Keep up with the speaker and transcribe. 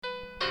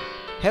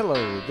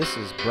Hello, this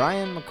is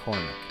Brian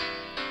McCormick.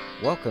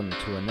 Welcome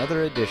to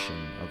another edition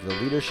of the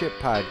Leadership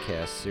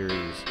Podcast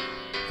series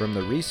from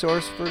the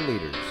Resource for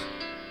Leaders,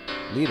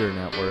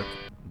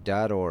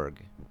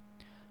 LeaderNetwork.org.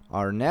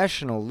 Our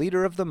National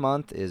Leader of the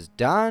Month is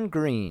Don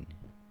Green.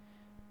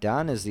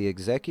 Don is the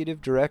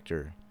Executive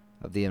Director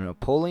of the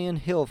Napoleon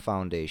Hill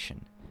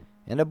Foundation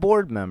and a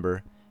board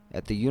member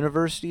at the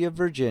University of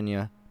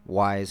Virginia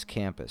Wise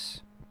Campus.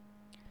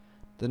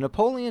 The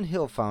Napoleon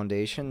Hill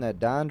Foundation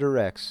that Don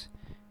directs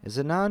is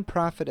a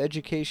nonprofit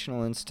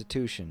educational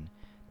institution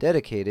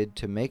dedicated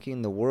to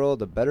making the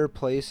world a better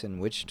place in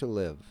which to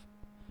live.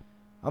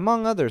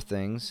 Among other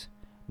things,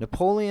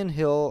 Napoleon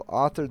Hill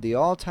authored the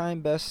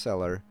all-time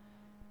bestseller,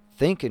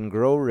 Think and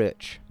Grow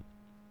Rich.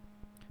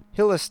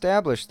 Hill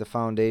established the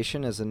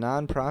foundation as a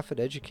nonprofit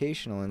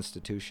educational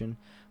institution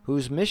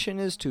whose mission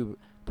is to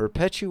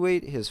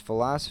perpetuate his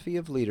philosophy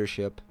of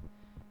leadership,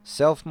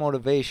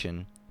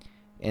 self-motivation,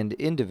 and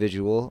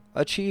individual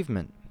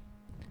achievement.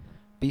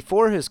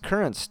 Before his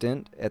current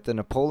stint at the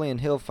Napoleon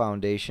Hill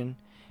Foundation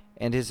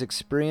and his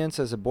experience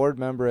as a board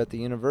member at the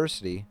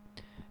university,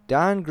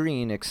 Don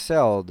Green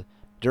excelled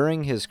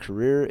during his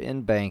career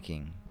in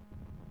banking.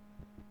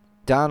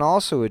 Don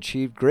also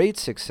achieved great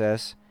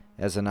success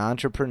as an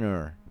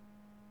entrepreneur.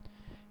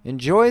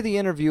 Enjoy the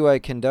interview I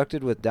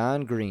conducted with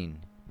Don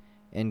Green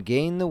and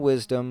gain the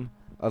wisdom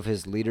of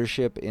his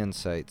leadership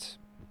insights.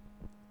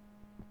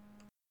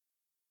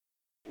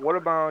 What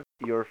about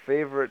your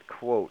favorite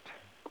quote?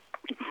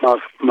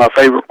 My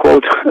favorite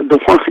quote,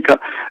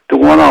 the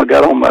one I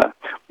got on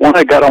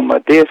my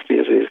desk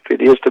is "If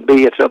it is to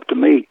be, it's up to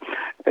me."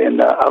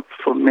 And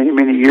for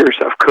many years,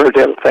 I've carried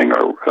that thing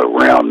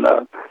around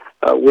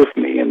with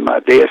me in my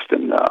desk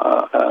and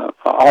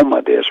on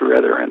my desk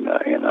rather, and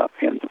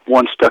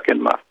one stuck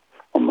in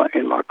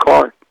my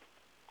car.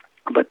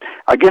 But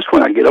I guess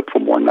when I get up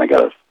from morning, I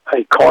got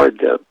a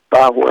card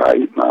by where I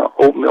eat my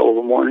oatmeal in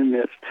the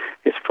morning.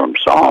 It's from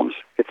Psalms.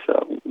 It's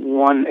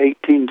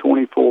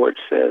 1:18:24. It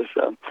says,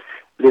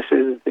 "This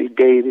is the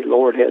day the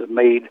Lord has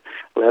made.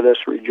 Let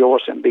us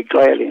rejoice and be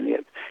glad in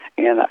it."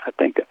 And I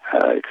think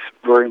it's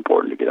very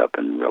important to get up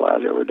and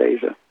realize every day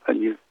is a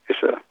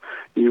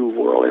new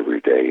world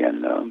every day,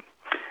 and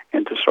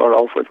to start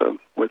off with a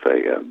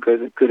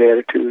good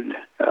attitude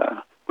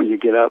when you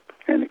get up,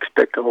 and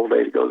expect the whole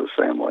day to go the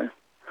same way.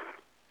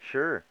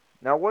 Sure.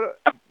 Now,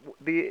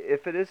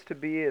 if it is to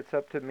be, it's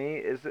up to me.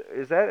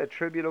 Is that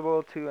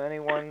attributable to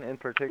anyone in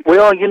particular?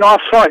 Well, I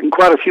saw it in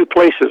quite a few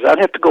places. I'd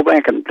have to go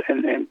back and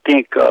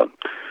think.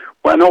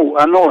 I know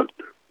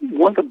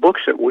one of the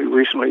books that we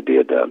recently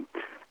did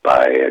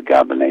by a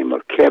guy by the name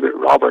of Cabot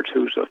Roberts,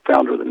 who's the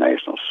founder of the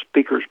National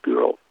Speakers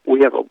Bureau.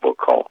 We have a book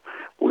called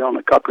 "We Own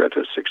the Copyright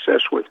to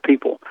Success with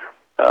People."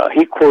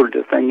 He quoted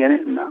the thing in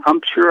it, and I'm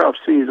sure I've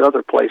seen it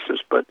other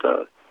places, but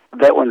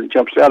that one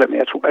jumps out at me.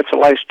 That's the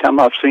last time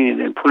I've seen it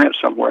in print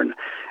somewhere, and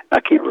I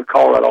can't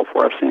recall right off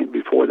where I've seen it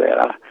before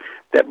that.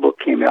 That book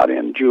came out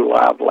in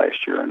July of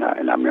last year, and I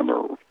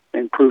remember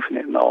proofing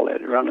it and all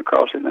that, running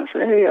across it, and I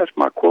said, "Hey, that's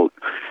my quote."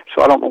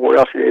 So I don't know where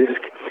else it is.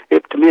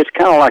 To me, it's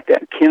kind of like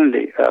that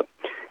Kennedy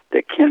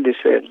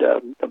said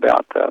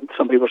about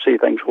some people see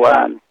things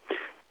why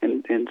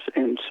and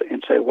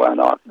say why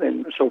not,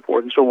 and so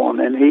forth and so on.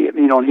 And he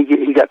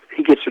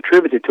gets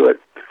attributed to it,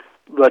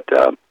 but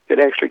it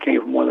actually came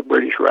from one of the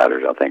British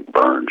writers, I think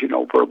Burns,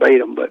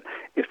 verbatim. But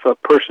if a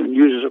person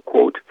uses a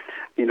quote,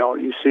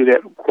 you see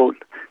that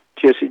quote,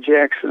 Jesse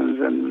Jackson's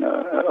and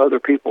other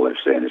people have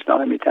said, it's not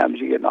how many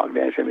times you get knocked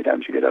down, it's how many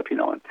times you get up,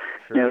 and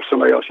Sure. If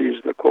somebody else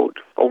uses the quote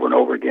over and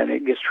over again,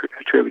 it gets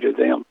attributed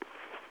to them.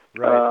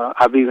 Right.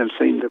 I've even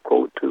seen the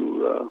quote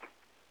to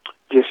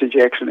Jesse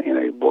Jackson in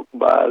a book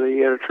by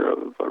the editor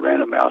of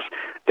Random House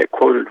that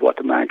quoted what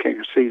the mind can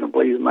conceive and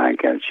believe the mind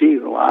can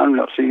achieve. Well, I've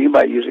not seen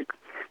anybody use it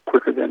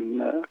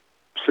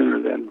sooner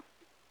than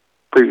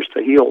previous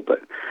to heal.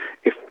 But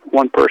if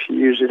one person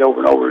uses it over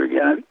and over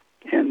again,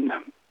 and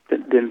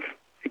then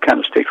it kind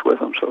of sticks with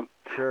them. So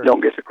Sure.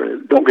 don't guess it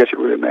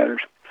really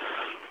matters.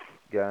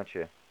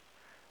 Gotcha.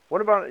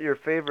 What about your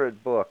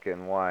favorite book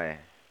and why?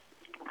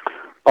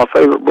 My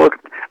favorite book,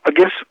 I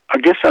guess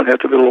I'd have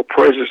to be a little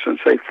prejudiced and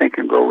say Think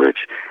and Grow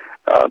Rich.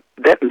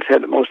 That has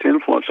had the most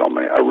influence on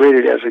me. I read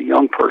it as a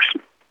young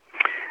person,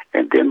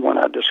 and then when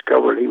I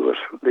discovered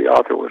the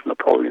author was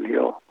Napoleon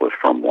Hill, was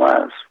from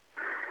Wise,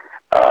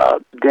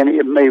 then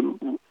it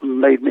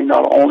made me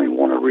not only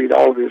want to read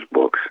all of his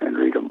books and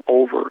read them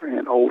over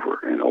and over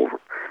and over,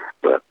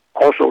 but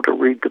also to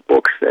read the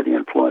books that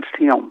influenced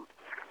him.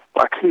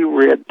 Like he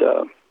read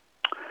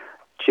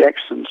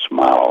Jackson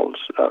Smiles,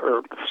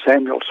 or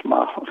Samuel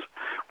Smiles,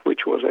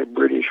 which was a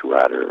British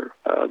writer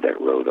that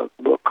wrote a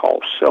book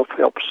called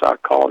Self-Help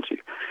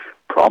Psychology.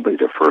 Probably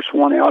the first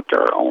one out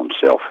there on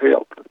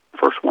self-help,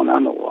 first one I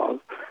know of.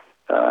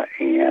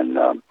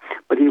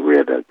 But he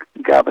read a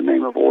guy by the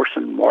name of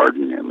Orson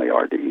Marden,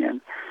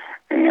 M-A-R-D-N,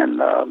 and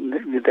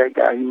that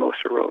guy, he must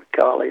have wrote,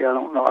 golly, I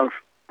don't know, I've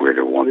read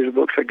one of his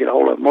books I get a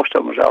hold of. Most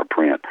of them was out of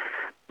print,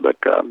 but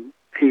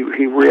he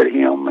read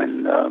him,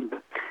 and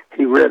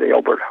he read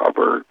Albert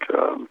Hubbard,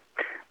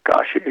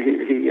 gosh,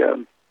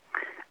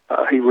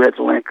 he read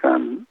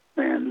Lincoln,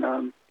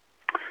 and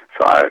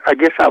so I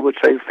guess I would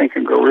say Think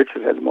and Grow Rich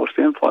has had the most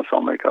influence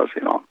on me because,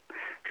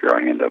 here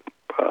I end up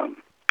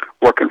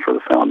working for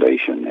the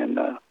foundation, and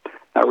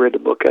I read the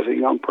book as a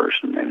young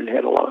person, and it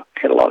had a lot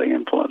of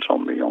influence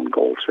on me on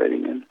goal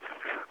setting and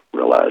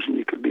realizing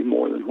you could be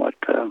more than what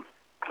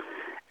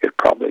it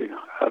probably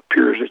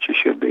appears that you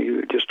should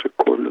be, just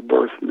according to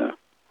birth and the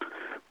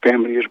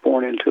family you was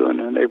born into and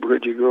the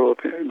neighborhood you grow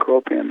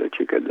up in, that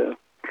you could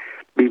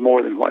be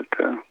more than what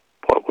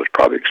was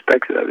probably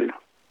expected of you.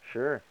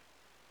 Sure.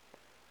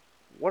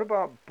 What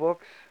about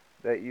books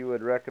that you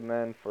would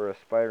recommend for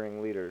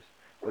aspiring leaders?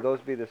 Would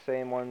those be the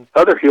same ones?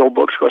 Other Hill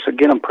books, because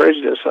again, I'm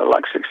prejudiced. I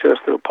like Success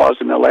Through a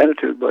Positive Mental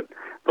Attitude, but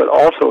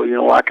also,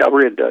 like I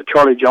read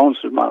Charlie Jones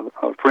is my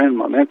friend,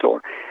 my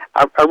mentor.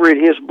 I read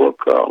his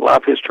book,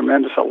 Life is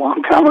Tremendous, a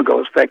long time ago.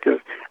 In fact,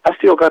 I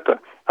still got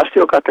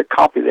the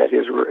copy that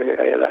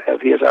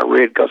of his I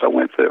read because I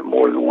went through it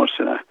more than once,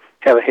 and I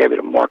have a habit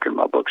of marking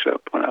my books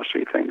up when I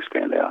see things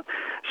stand out.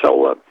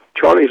 So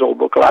Charlie's old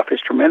book, Life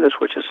is Tremendous,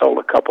 which has sold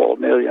a couple of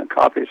million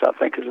copies, I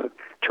think is a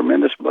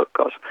tremendous book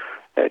because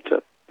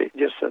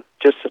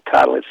just the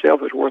title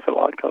itself is worth a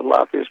lot because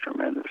life is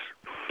tremendous.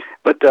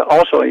 But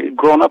also,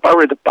 growing up, I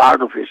read the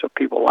biographies of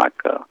people like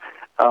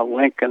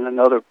Lincoln and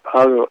other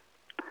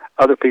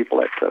people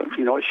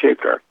that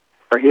shaped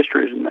our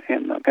histories,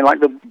 and like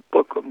the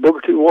book of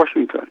Booker T.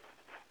 Washington.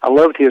 I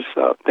loved his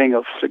thing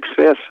of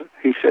success.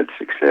 He said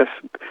success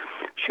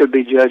should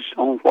be judged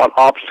on what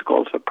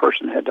obstacles a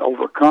person had to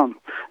overcome.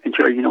 And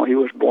sure, he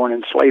was born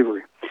in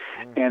slavery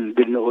and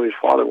didn't know who his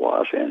father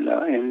was, and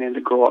then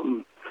to grow up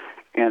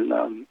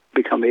and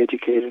become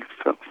educated,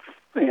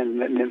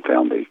 and then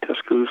found the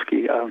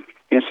Tuskegee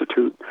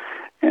Institute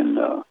and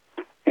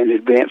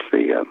advanced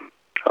the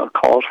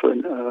cause for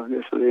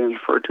this is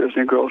referred to as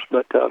Negroes,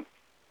 but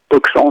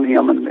books on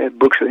him and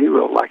books that he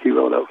wrote, like he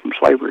wrote from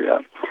slavery,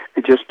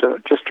 it's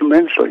just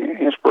tremendously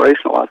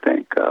inspirational, I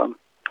think.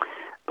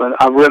 But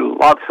I've read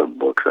lots of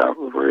books.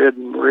 I've read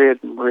and read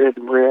and read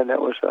and read. That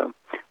was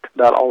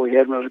about all we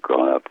had when I was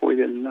growing up. We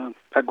didn't.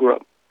 I grew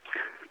up.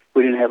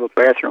 We didn't have a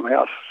bathroom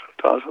house.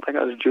 I think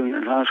I was a junior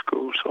in high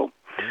school, so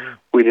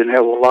we didn't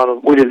have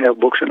we didn't have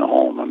books in the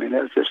home. I mean,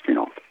 that was just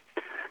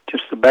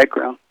just the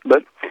background.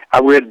 But I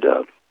read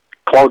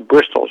Claude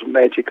Bristol's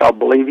Magic I'll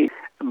Believe You.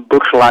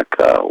 Books like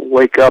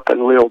Wake Up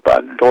and Live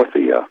by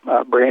Dorothy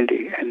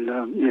Brandy, and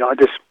I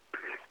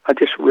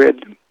just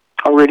read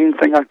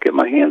anything I could get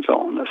my hands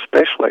on,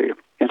 especially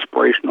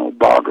inspirational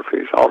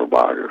biographies,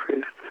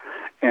 autobiographies,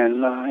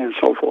 and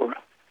so forth.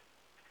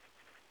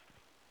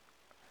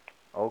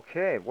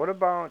 Okay, what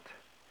about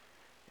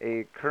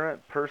a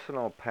current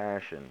personal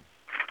passion?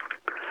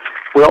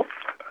 Well,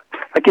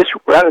 I guess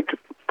right at the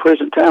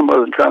present time,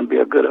 other than trying to be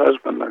a good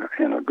husband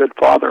and a good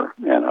father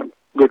and a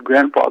good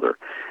grandfather,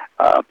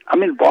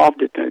 I'm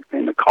involved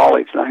in the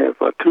college, and I have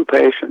two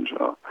passions.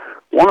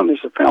 One of them is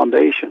the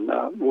foundation.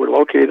 We're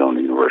located on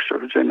the University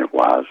of Virginia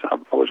Wise. I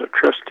was a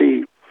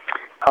trustee.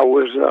 I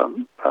was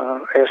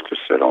asked to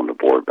sit on the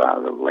board by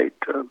the late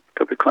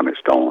W. Clement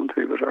Stone.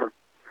 He was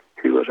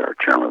our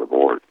chairman of the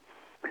board.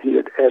 He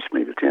had asked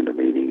me to attend a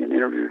meeting and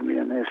interviewed me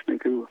and asked me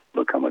to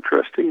become a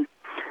trustee.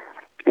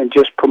 And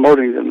just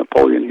promoting the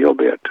Napoleon Hill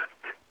bit.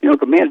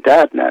 The man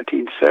died in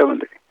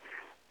 1970,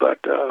 but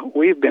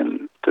we've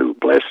been through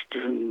blessed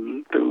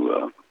and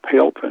through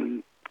help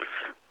and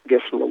I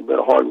guess a little bit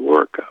of hard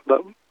work,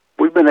 but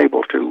we've been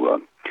able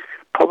to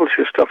publish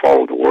this stuff all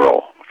over the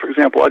world. For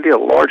example, I did a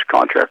large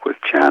contract with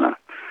China,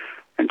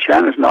 and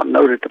China's not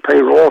noted to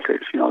pay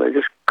royalties. They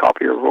just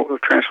copy or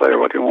translate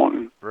what they want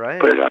and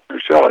put it out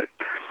and sell it.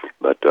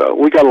 But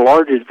we got a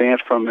large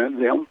advance from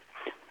them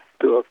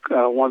to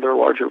one of their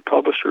larger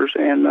publishers,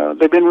 and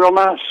they've been real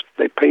nice.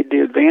 They paid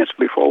the advance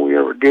before we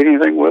ever did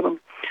anything with them,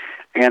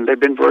 and they've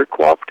been very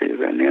cooperative.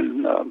 And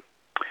then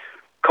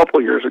a couple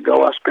of years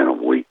ago, I spent a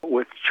week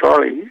with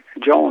Charlie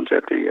Jones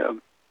at the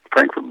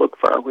Frankfurt Book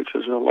Fair, which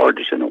is the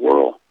largest in the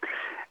world,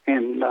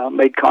 and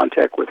made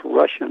contact with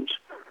Russians.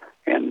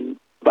 And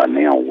by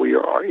now, we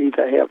are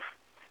either have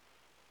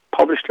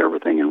published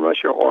everything in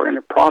Russia or in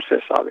the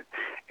process of it.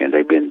 And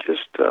they've been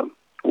just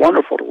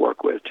wonderful to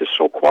work with, just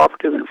so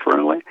cooperative and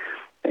friendly,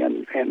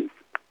 and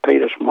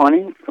paid us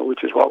money,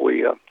 which is what we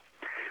have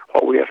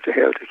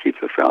to keep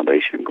the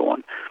foundation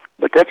going.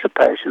 But that's a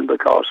passion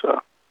because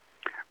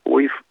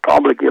we've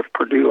probably give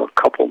Purdue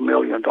a couple $1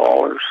 million,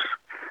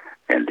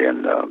 and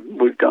then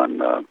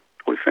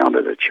we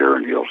founded a chair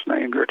in Hill's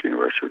name here at the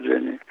University of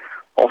Virginia.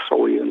 Also,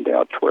 we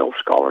endowed 12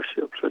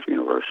 scholarships at the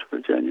University of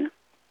Virginia.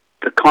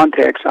 The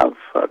contacts,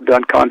 I've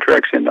done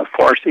contracts in the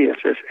Farsi,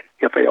 it's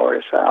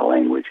F-A-R-S-I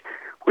language,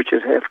 which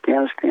is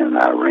Afghanistan and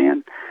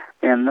Iran.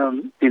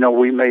 And,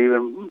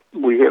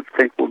 we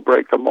think we'll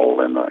break the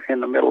mold in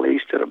the Middle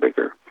East at a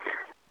bigger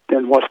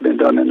than what's been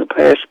done in the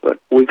past, but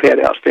we've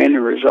had outstanding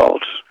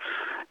results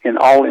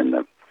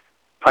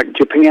like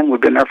Japan,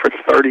 we've been there for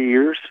 30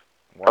 years.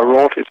 Wow. Our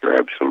royalties are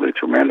absolutely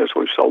tremendous.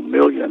 We've sold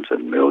millions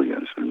and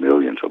millions and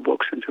millions of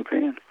books in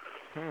Japan.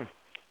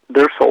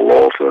 they're so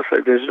loyal to us.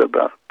 They visit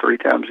about 3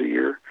 times a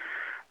year.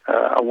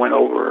 I went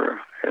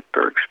over at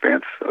their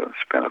expense,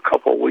 spent a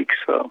couple of weeks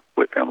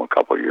with them a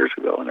couple of years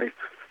ago, and they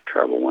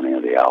traveled one end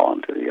of the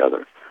island to the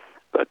other.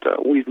 But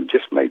we've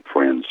just made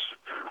friends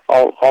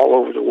all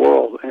over the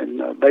world, and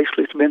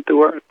basically it's been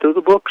through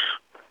the books.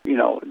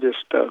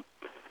 Just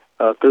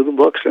through the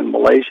books in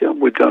Malaysia.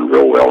 We've done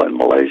real well in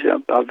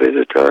Malaysia. I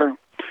visited her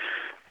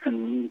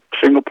in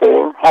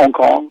Singapore, Hong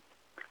Kong.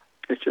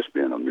 It's just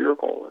been a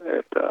miracle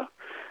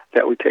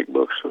that we take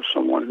books of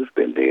someone who's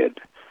been dead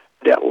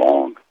that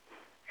long,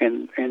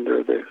 and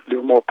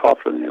they're more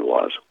popular than it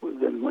was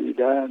than when he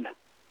died.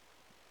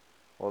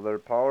 Well, they're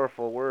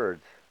powerful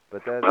words,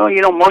 but that.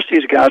 Well, most of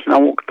these guys, and I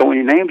won't throw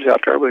any names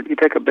out there, but you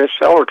take a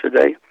bestseller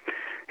today,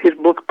 his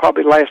book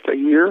probably lasts a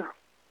year,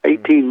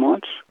 18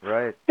 months.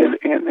 Right.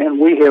 And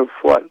we have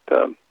what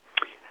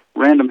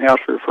Random House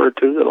referred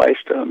to the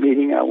last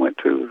meeting I went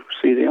to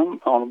see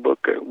them on a book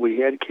that we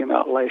had came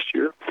out last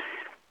year.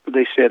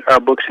 They said our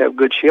books have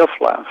good shelf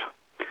life,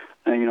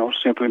 and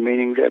simply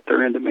meaning that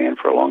they're in demand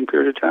for a long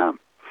period of time.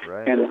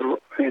 Right.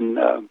 And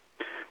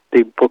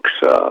the books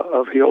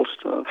of Hill's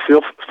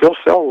still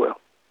sell well.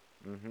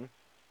 Mm-hmm.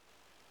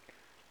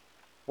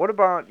 What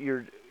about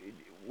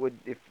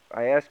if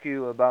I ask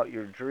you about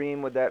your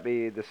dream, would that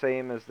be the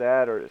same as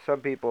that, or some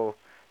people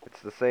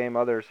it's the same,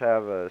 others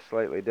have a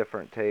slightly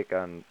different take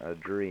on a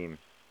dream?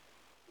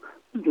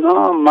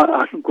 No,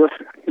 I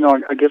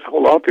guess a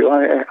whole lot of people.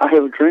 I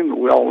have a dream that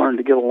we all learn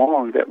to get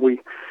along. That we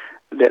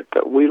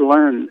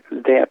learn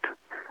that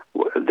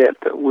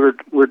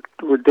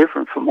we're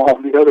different from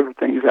all the other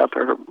things out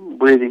there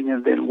breathing,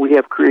 and then we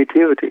have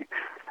creativity.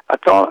 I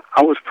thought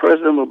I was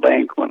president of a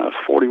bank when I was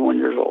 41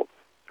 years old,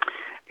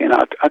 and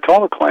I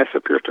taught a class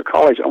up here at the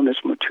college on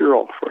this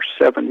material for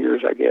 7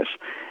 years, I guess,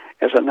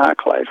 as a night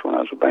class when I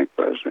was a bank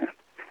president.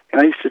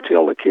 And I used to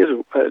tell the kids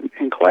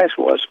in class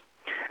was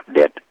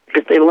that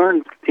if they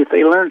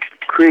learn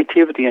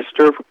creativity and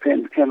stuff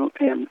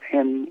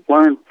and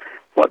learn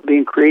what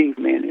being creative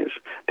meant is,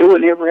 they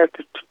would never have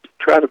to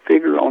try to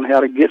figure on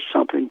how to get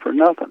something for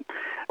nothing.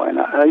 And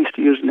I used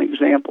to use an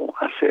example.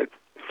 I said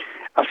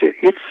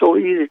it's so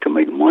easy to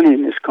make money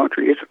in this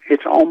country.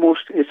 It's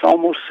almost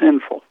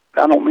sinful.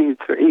 I don't mean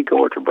to ego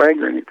or to brag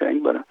or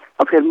anything, but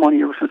I've had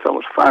money ever since I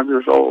was 5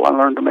 years old. I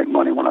learned to make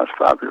money when I was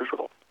 5 years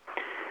old,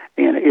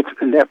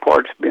 and that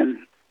part's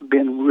been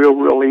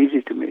real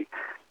easy to me.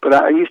 But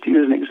I used to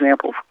use an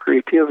example for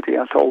creativity.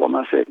 I told them,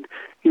 I said,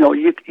 you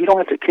don't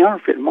have to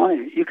counterfeit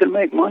money. You can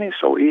make money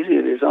so easy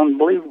it is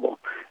unbelievable.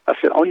 I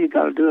said, all you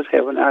got to do is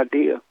have an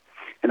idea.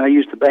 And I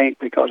used the bank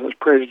because I was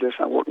president.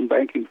 I worked in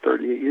banking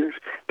 38 years.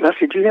 But I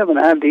said, you have an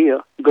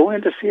idea. Go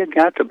in to see a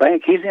guy at the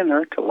bank. He's in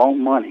there to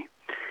loan money,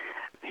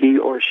 he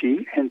or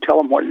she, and tell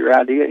them what your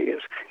idea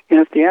is. And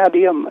if the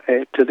idea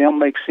to them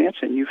makes sense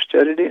and you've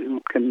studied it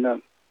and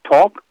can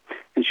talk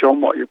and show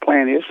them what your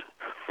plan is,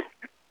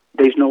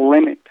 there's no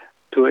limit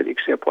to it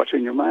except what's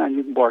in your mind.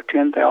 You can borrow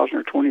 $10,000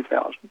 or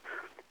 $20,000.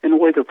 And the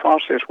way the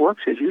process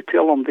works is you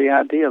tell them the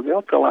idea.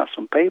 They'll fill out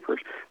some papers.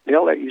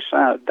 They'll let you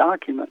sign a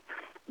document.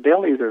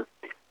 They'll either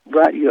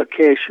write you a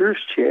cashier's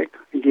check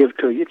and give it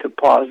to you to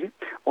deposit,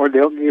 or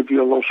they'll give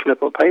you a little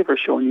slip of paper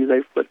showing you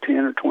they've put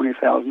 $10,000 or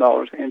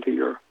 $20,000 into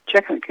your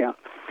checking account.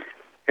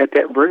 At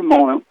that very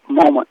moment,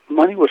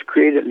 money was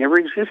created that never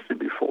existed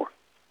before.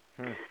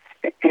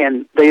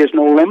 And there is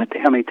no limit to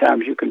how many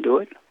times you can do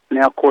it.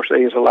 Now, of course,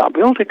 there's a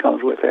liability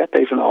comes with that.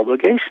 There's an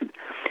obligation.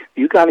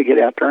 You got to get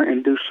out there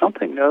and do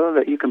something other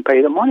that you can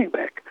pay the money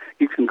back.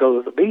 You can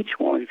go to the beach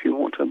one if you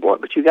want to,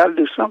 but you got to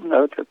do something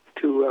other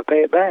to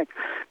pay it back.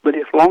 But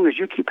as long as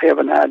you keep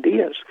having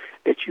ideas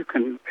that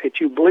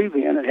you believe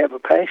in and have a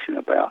passion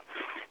about,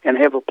 and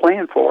have a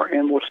plan for,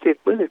 and will stick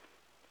with it,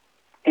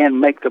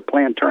 and make the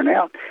plan turn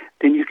out,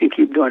 then you can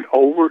keep doing it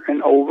over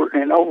and over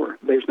and over.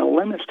 There's no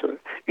limits to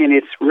it. And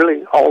it's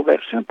really all that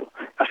simple.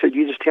 I said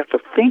you just have to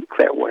think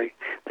that way,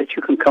 that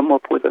you can come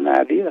up with an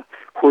idea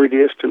where it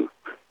is to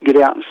get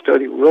out and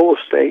study real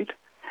estate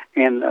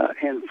and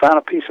find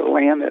a piece of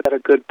land that's a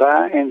good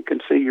buy and can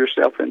see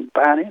yourself in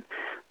buying it.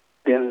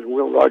 Then, as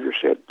Will Rogers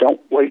said, don't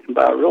wait and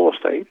buy real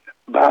estate.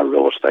 Buy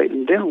real estate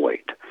and then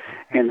wait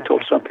until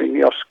something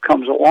else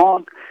comes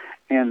along.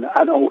 And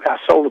I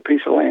sold a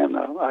piece of land,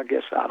 I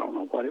guess, I don't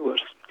know what it was,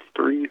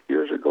 3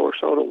 years ago or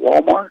so to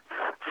Walmart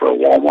for a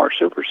Walmart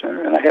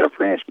supercenter. And I had a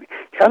friend ask me,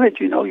 how did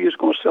you know you was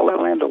going to sell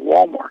that land to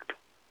Walmart?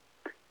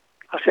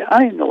 I said, I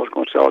didn't know I was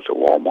going to sell it to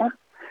Walmart.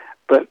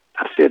 But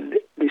I said,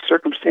 the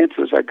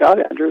circumstances I got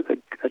it under, the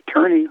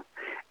attorney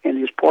and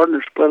his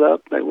partner split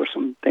up. There were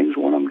some things,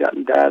 one of them got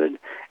indicted.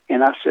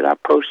 And I said, I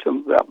approached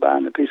them about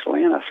buying the piece of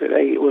land. I said,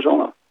 hey, it was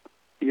on a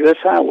U.S.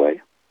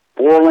 highway,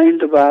 4-lane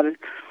divided,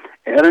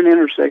 at an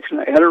intersection,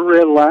 at a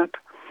red light,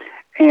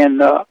 and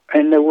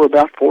there were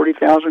about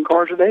 40,000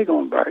 cars a day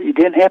going by. You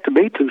didn't have to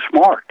be too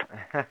smart.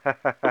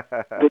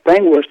 The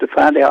thing was to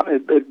find out,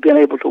 being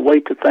able to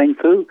wait the thing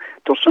through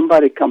till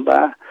somebody come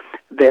by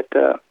that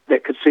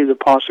could see the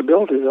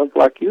possibilities of,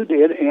 like you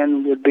did,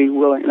 and would be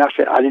willing. And I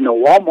said, I didn't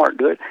know Walmart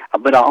did it,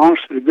 but I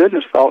honestly to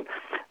goodness thought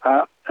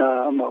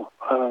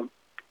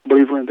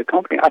believer in the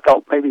company. I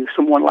thought maybe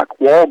someone like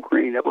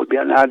Walgreens, that would be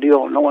an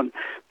ideal, knowing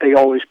they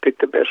always pick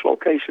the best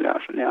location. I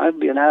said, now, that'd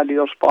be an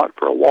ideal spot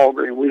for a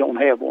Walgreens. We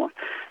don't have one.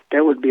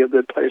 That would be a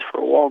good place for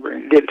a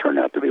Walgreens. It didn't turn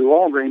out to be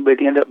Walgreens, but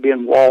it ended up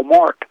being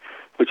Walmart,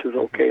 which was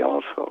okay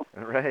also.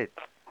 Right.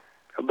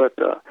 But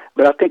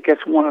I think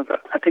that's one of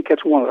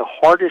the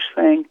hardest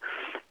thing,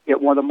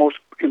 yet one of the most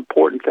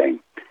important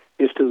thing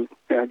is to,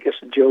 I guess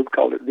Job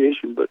called it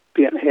vision, but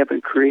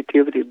having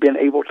creativity, being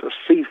able to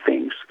see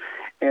things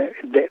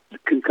that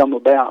can come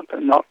about,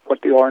 and not what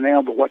they are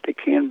now, but what they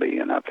can be.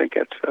 And I think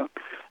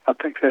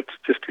that's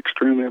just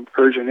extremely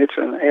encouraging. It's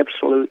an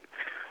absolute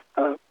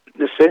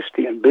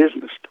necessity in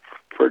business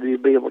for you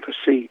to be able to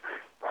see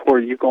where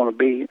you're going to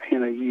be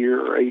in a year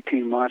or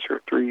 18 months or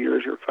 3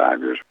 years or 5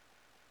 years.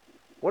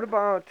 What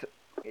about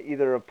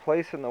either a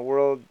place in the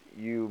world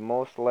you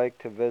most like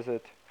to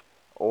visit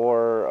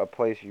or a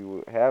place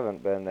you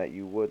haven't been that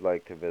you would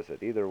like to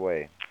visit? Either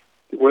way.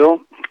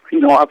 Well,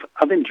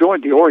 I've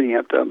enjoyed the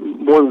Orient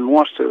more than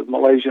once, to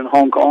Malaysia and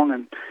Hong Kong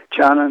and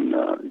China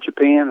and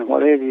Japan and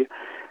what have you.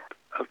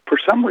 For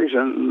some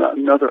reason,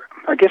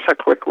 I guess I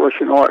collect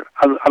Russian art.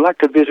 I like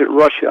to visit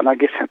Russia, and I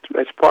guess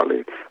that's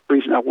partly the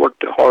reason I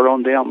worked hard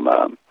on them.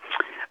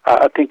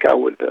 I think I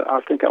would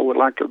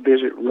like to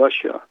visit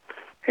Russia,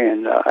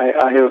 and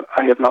I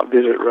have not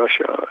visited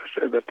Russia,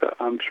 but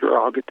I'm sure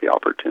I'll get the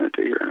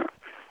opportunity here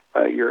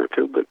in a year or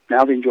two. But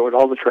now I've enjoyed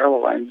all the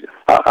travel lines.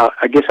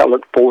 I guess I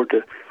look forward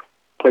to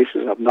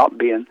places I've not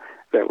been.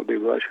 That would be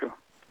Russia.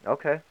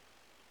 Okay.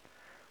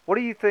 What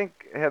do you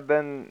think have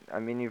been, I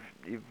mean,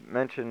 you've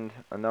mentioned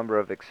a number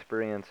of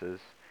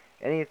experiences.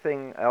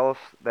 Anything else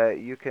that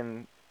you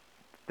can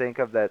think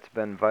of that's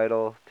been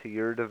vital to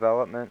your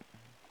development?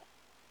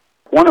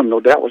 One of them, no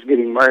doubt, was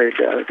getting married.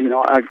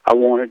 I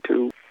wanted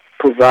to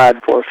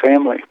provide for a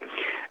family.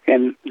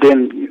 And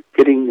then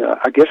getting,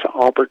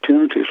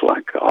 opportunities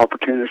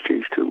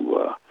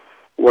to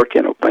work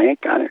in a bank.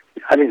 I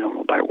didn't know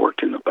nobody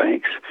worked in the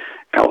banks.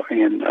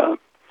 And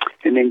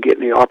then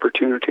getting the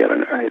opportunity,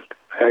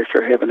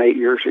 after having 8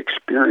 years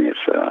experience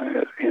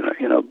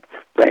in a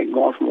bank,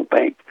 going from a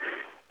bank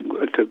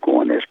to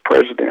going as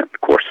president,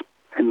 of course,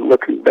 and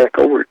looking back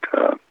over it,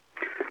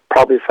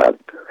 probably if I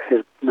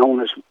had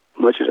known as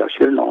much as I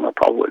should have known, I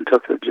probably wouldn't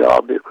have took the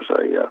job. It was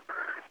a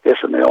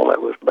S&L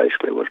that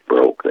was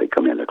broke. They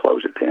come in to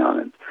close it down,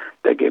 and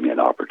they gave me an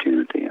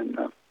opportunity and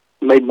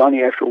made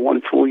money after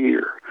 1 full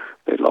year.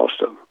 They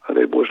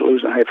was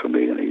losing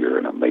 $500,000 a year,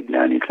 and I made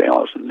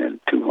 90,000, then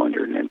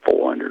 200, and then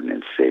 400, and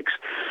then 6,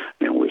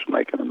 and was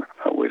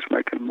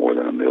making more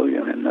than $1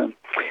 million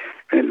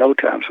in no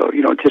time. So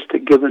just to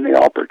give them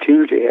the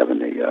opportunity, having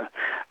the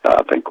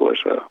I think was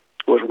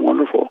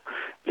wonderful.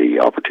 The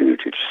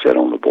opportunity to sit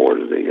on the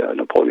board of the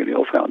Napoleon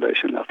Hill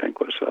Foundation, I think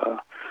was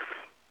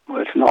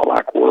it's not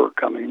like work.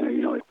 I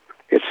mean,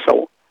 it's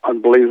so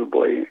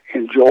unbelievably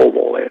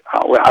enjoyable.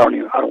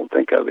 I don't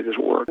think of it as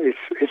work.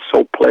 It's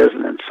so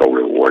pleasant and so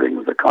rewarding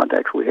with the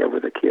contacts we have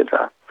with the kids.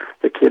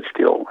 The kids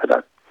still, that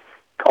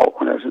I taught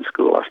when I was in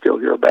school, I still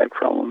hear back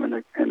from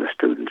them, and the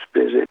students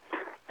visit.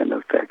 And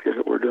the fact is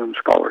that we're doing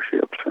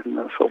scholarships and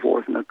so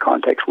forth, and the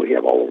contacts we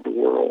have all over the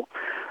world.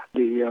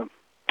 The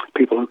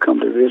people who come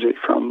to visit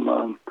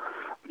from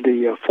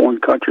the foreign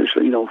countries,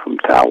 from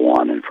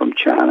Taiwan and from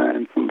China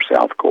and from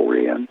South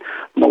Korea and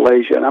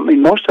Malaysia. And I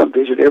mean, most of them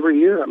visit every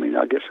year. I mean,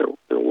 I guess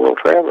they're world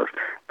travelers.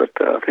 But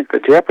I think the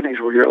Japanese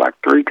were here like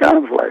 3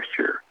 times last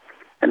year.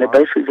 And they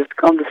basically just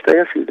come to stay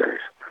a few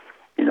days,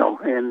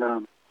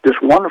 and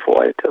just wonderful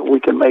that we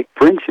can make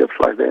friendships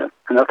like that.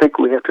 And I think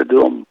we have to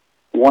do them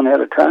one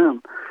at a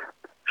time.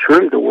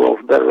 Surely the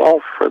world's better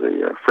off for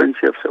the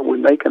friendships that we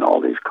make in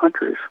all these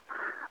countries.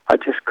 I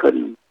just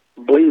couldn't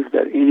believe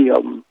that any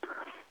of them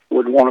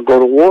would want to go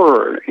to war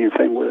or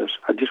anything with us.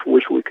 I just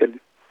wish we could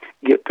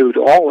get through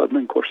to all of them.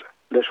 And of course,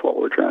 that's what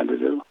we're trying to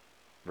do.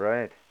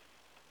 Right.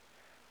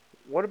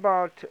 What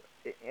about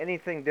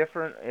anything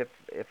different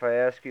if I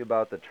ask you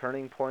about the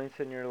turning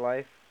points in your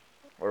life,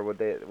 or would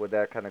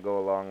that kind of go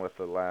along with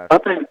the last? I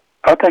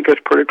think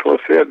it's pretty close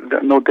to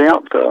it. No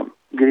doubt,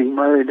 getting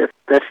married,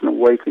 that's an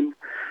awakening,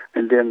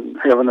 and then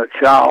having a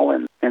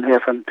child and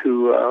having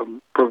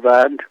to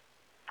provide.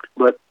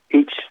 But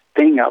each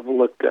thing I've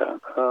looked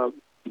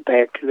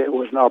back, there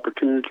was an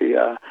opportunity.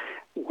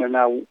 When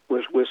I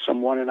was with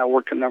someone and I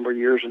worked a number of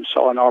years and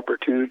saw an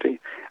opportunity,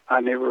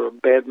 I never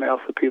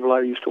badmouthed the people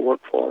I used to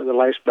work for. The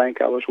last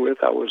bank I was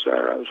with, I was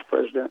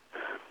president,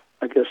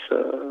 I guess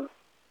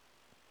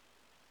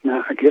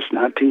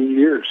 19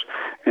 years.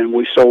 And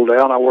we sold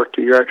out. I worked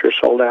a year after I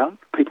sold out.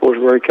 People was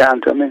very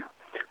kind to me.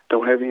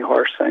 Don't have any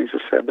harsh things to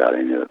say about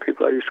any of the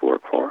people I used to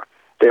work for.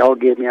 They all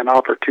gave me an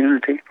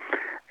opportunity.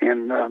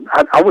 And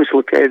I always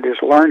looked at it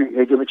as learning.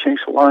 They give me a chance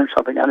to learn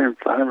something. I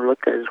never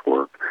looked at it as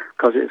work,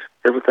 because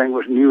everything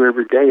was new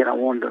every day, and I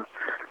wanted to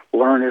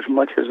learn as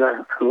much as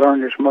I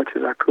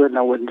could, and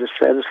I wasn't just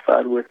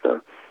satisfied with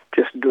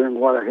just doing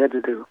what I had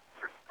to do.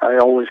 I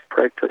always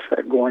practiced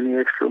that going the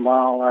extra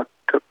mile. I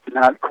took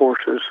night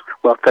courses.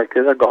 Well, in fact,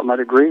 I got my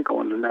degree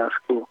going to night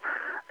school,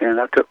 And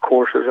I took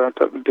courses. I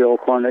took the Dale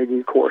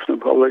Carnegie course in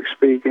public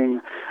speaking.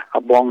 I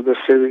belonged to the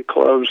civic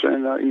clubs,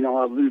 and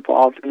I'm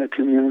involved in the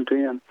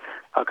community. And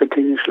I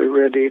continuously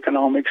read the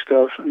economic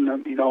stuff, and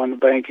in the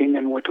banking,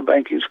 and went to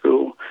banking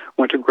school.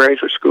 Went to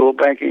graduate school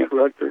banking at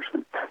Rutgers,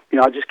 and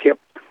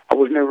I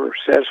was never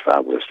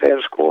satisfied with the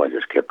status quo. I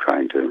just kept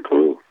trying to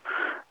improve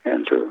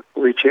and to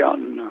reach out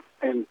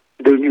and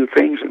do new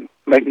things and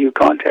make new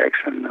contacts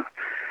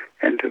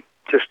and to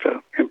just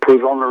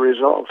improve on the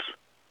results.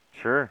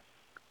 Sure.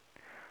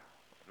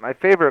 My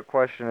favorite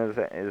question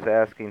is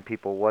asking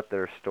people what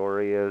their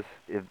story is.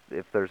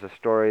 If there's a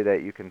story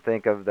that you can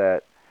think of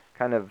that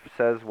kind of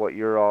says what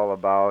you're all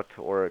about,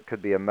 or it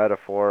could be a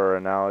metaphor or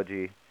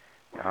analogy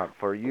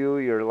for you,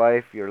 your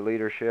life, your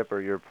leadership, or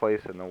your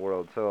place in the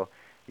world. So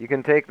you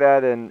can take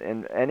that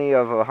in any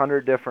of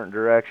 100 different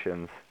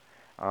directions.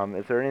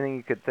 Is there anything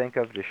you could think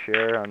of to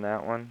share on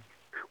that one?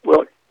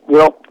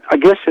 Well, I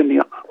guess in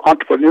the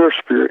entrepreneur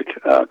spirit,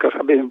 because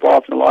I've been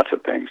involved in lots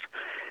of things.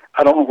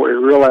 I don't know whether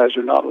you realize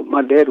or not, but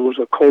my dad was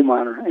a coal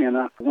miner,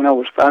 and when I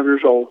was 5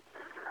 years old,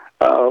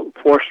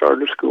 before I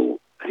started school,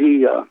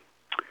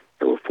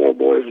 there were 4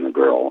 boys and a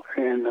girl,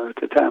 and at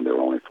the time there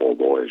were only 4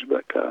 boys,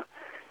 but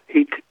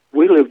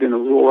we lived in a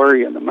rural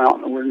area in the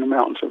mountain. We're in the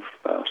mountains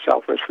of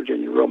southwest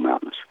Virginia, real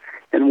mountains.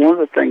 And one of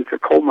the things the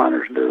coal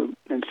miners do,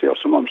 and still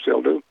some of them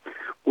still do,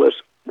 was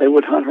they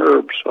would hunt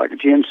herbs like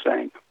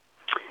ginseng.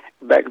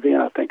 Back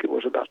then, I think it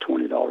was about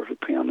 $20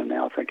 a pound, and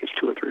now I think it's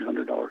 $200 or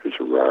 $300. It's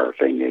a rare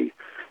thing.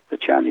 The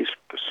Chinese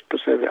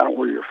specific, I don't know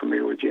whether you're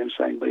familiar with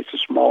ginseng, but it's a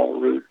small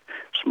root,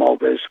 small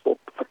vegetable,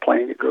 a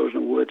plant that grows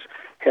in the woods,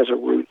 has a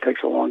root,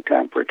 takes a long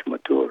time for it to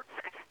mature.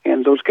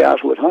 And those guys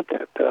would hunt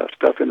that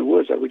stuff in the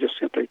woods. They would just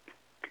simply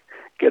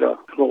get a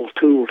little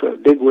tool to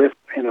dig with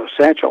and a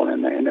satchel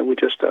in there, and then we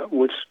just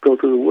would go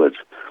through the woods.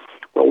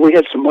 Well, we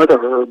had some other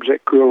herbs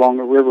that grew along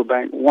the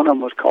riverbank. One of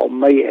them was called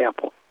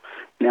mayapple.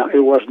 Now, it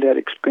wasn't that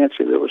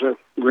expensive. It was a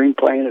green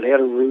plant. It had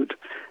a root.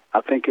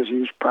 I think it's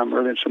used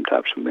primarily in some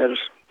types of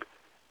medicine.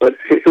 But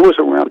it was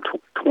around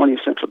 20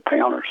 cents a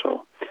pound or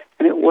so.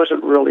 And it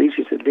wasn't real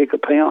easy to dig a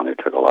pound. It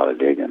took a lot of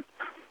digging.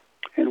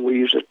 And we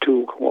used a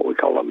tool, what we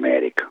call a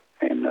mattock,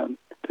 and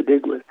to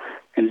dig with.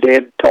 And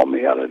Dad taught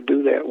me how to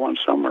do that one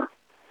summer.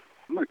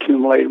 I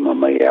accumulated my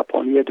mayapple,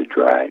 and you had to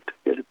dry it.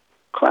 You had to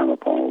climb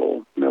up on a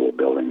little metal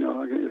building,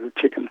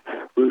 a chicken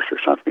roost or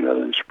something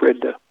other, and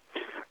spread the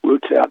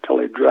roots out till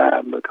they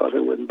dried, because they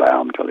wouldn't buy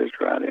them until they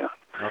dried out.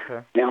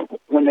 Okay. Now,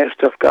 when that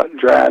stuff got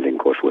dried, and of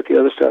course with the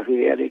other stuff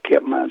he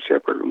kept mine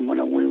separate. And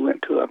when we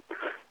went to a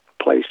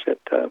place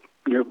that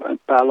nearby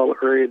a little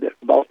area that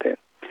bought that,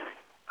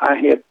 I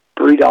had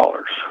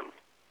 $3.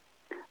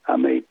 I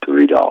made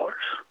 $3.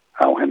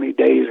 I don't know how many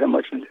days, how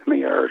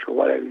many hours or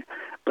whatever,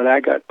 but I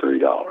got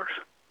 $3.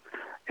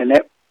 And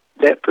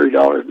that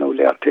 $3 no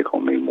doubt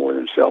tickled me more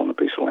than selling a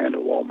piece of land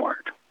at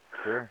Walmart.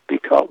 Sure.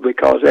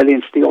 Because that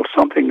instilled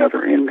something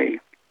other in me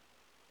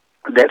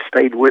that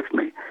stayed with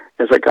me.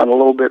 As I got a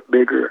little bit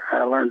bigger,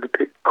 I learned to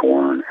pick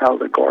corn out of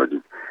the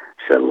garden,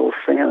 set a little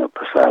fan up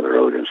beside the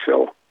road, and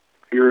sell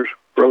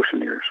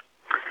roasting ears,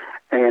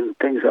 and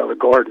things out of the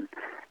garden.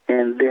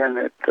 And then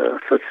at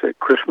such at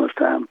Christmas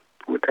time,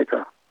 we'd take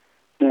a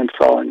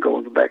handsaw and go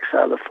on the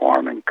backside of the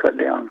farm and cut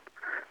down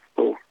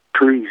little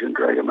trees and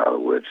drag them out of the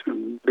woods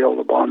and build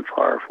a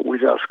bonfire. We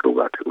was out of school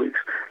about 2 weeks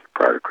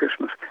prior to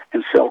Christmas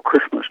and sell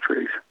Christmas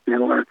trees. And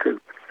then learn to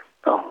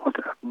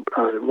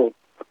a little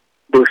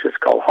bush that's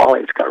called holly.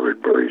 It's got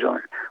red berries on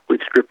it.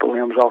 We'd strip the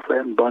limbs off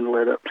that and bundle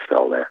it up and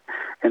sell that.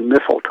 And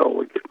mistletoe,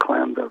 we'd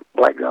climb the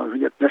black gums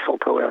and get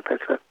mistletoe out.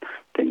 That's that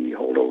thing you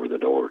hold over the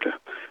door to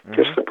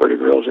kiss the pretty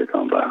girls that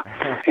come by.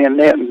 And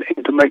then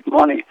to make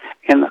money.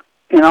 And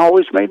I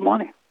always made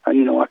money.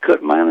 I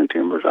cut mine in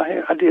timbers.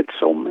 I did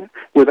so many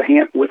with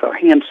a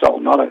handsaw,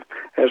 not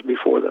as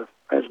before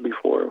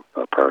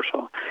a power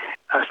saw.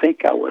 I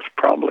think I was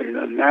probably in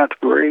the 9th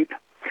grade.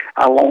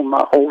 I loaned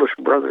my oldest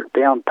brother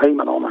down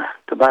payment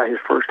to buy his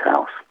first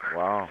house.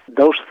 Wow!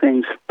 Those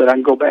things, but I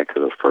can go back to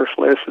those first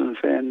lessons,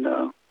 and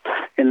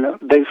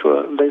they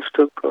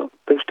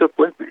stuck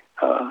with me.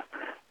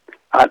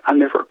 I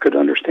never could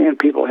understand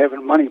people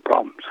having money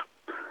problems.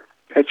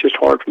 It's just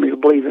hard for me to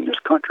believe in this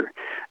country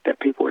that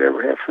people would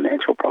ever have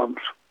financial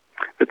problems.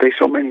 That there's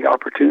so many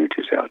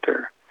opportunities out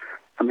there.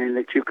 I mean,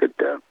 that you could.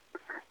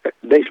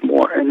 There's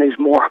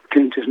more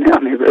opportunities now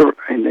than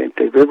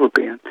they've ever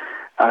been.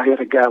 I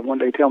had a guy one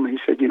day tell me, he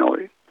said,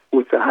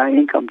 with the high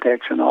income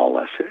tax and all,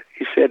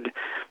 he said,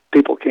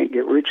 people can't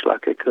get rich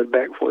like they could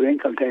back before the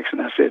income tax.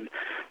 And I said,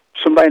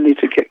 somebody needs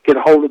to get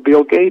a hold of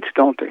Bill Gates,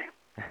 don't they?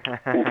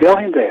 And tell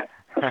him that.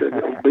 I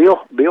said,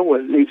 Bill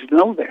needs to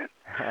know that.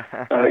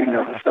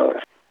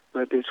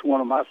 But it's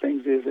one of my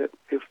things is that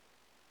if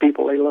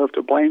people, they love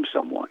to blame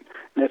someone,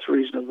 and that's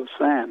reasonable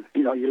sign.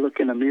 You look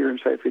in the mirror and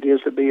say, if it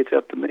is to be, it's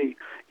up to me.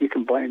 You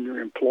can blame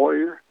your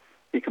employer.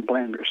 You can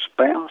blame your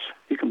spouse.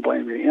 You can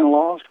blame your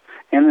in-laws.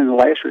 And in the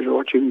last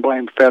resort, you can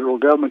blame the federal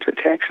government that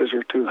taxes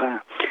are too high.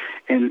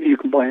 And you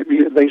can blame,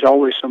 there's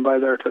always somebody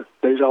there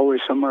there's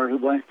always somewhere to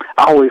blame.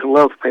 I always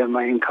loved paying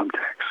my income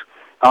tax.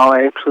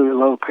 I absolutely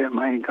love paying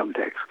my income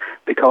tax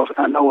because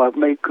I know I've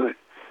made good.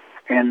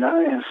 And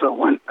so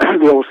when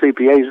the old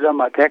CPA's done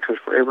my taxes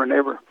forever and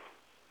ever,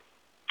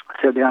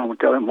 I sat down and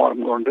tell him what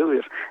I'm going to do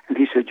is, and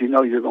he said, you're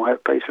going to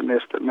have to pay some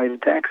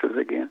estimated taxes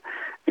again.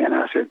 And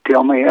I said,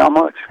 tell me how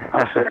much.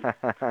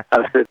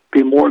 I said,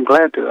 be more than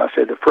glad to. I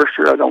said, the first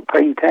year I don't pay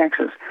any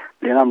taxes,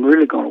 then I'm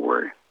really going to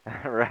worry.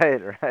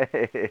 Right.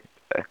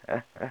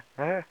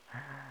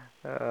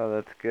 Oh,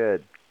 that's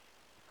good.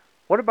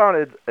 What about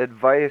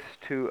advice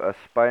to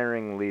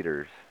aspiring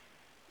leaders?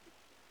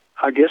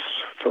 I guess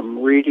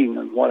from reading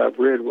and what I've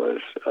read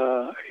was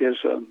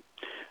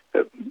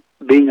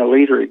being a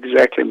leader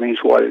exactly means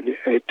what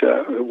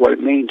it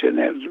means, and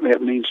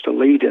that means to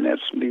lead, and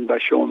that's mean by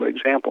showing the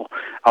example.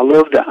 I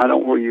love that. I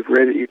don't know where you've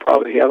read it. You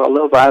probably have. I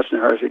love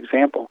Eisenhower's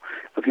example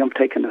of him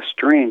taking a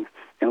string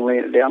and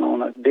laying it down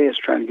on a desk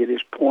trying to get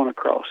his point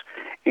across,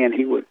 and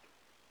he would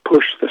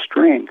push the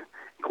string.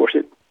 Of course,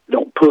 it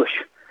don't push.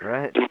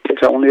 Right. He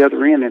gets on the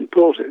other end and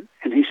pulls it.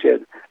 And he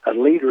said, a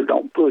leader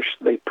don't push,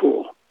 they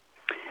pull.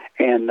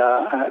 And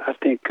I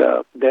think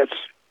that's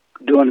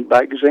doing it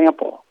by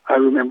example. I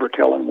remember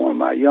telling one of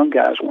my young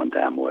guys one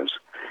time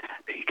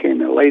he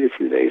came in late a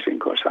few days, and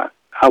of course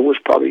I was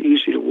probably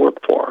easy to work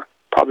for,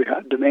 probably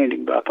not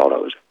demanding, but I thought I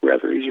was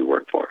rather easy to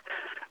work for.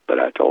 But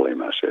I told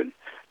him, I said,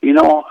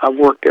 I've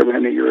worked every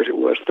many years it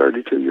was,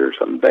 32 years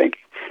in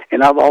banking,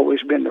 and I've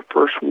always been the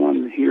first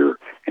one here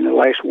and the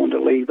last one to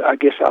leave. I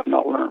guess I've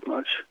not learned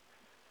much.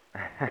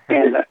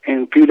 and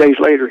a few days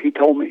later, he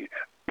told me,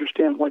 I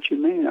understand what you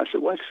mean. I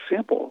said, well, it's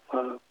simple.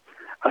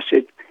 I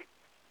said,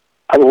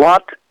 a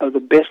lot of the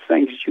best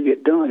things that you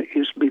get done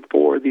is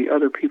before the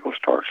other people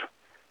start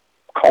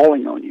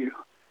calling on you.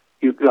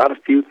 You've got a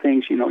few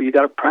things, you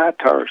got to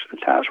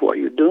prioritize what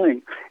you're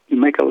doing. You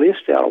make a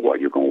list out of what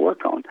you're going to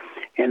work on.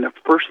 And the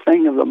first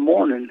thing of the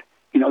morning,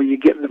 you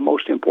get the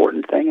most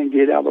important thing and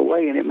get it out of the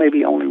way. And it may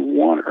be only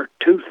one or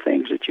two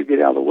things that you get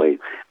out of the way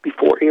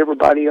before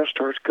everybody else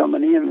starts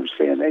coming in and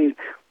saying, hey,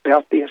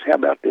 about this, how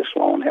about this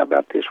loan, how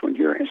about this one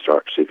here, and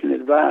start seeking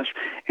advice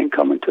and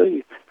coming to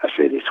you. I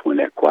said it's when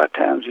that quiet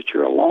times that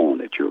you're alone,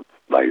 that you're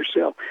by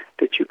yourself,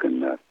 that you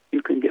can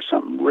get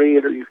something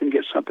read, or you can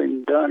get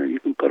something done, or you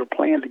can put a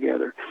plan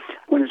together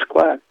when it's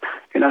quiet.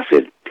 And I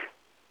said,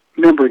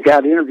 remember a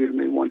guy that interviewed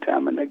me one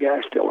time, and that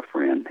guy's still a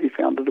friend. He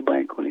founded a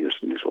bank when he was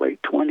in his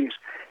late 20s,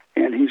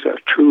 and he's a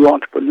true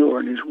entrepreneur,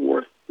 and he's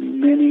worth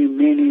many,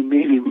 many,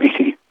 many,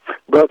 many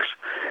bucks.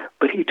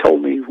 But he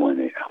told me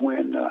when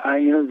I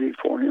interviewed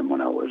for him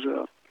when I was,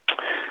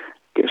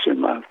 in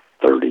my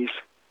 30s,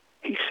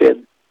 he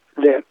said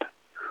that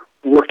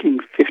working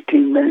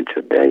 15 minutes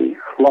a day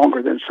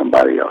longer than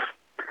somebody else,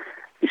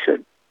 he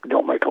said,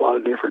 don't make a lot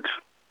of difference.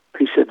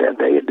 He said that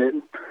day it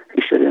didn't.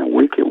 He said in a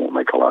week it won't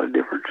make a lot of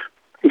difference.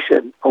 He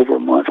said over a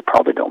month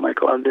probably don't make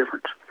a lot of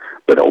difference.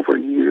 But over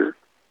a year,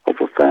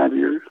 over 5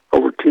 years,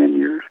 over 10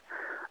 years,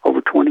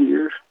 over 20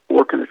 years,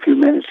 working a few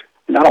minutes,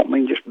 and I don't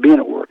mean just being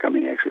at work, I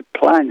mean actually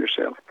applying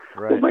yourself,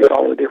 right, will make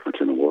all the difference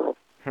in the world.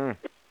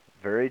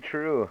 Very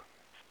true.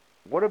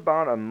 What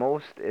about a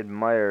most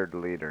admired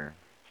leader,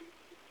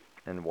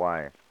 and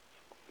why?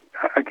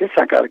 I guess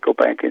I got to go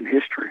back in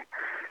history.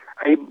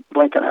 Abe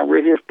Lincoln, I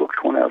read his books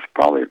when I was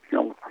probably,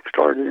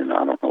 started in,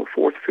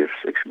 fourth, fifth,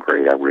 sixth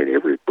grade. I read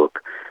every book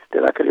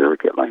that I could ever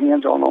get my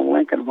hands on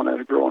Lincoln when I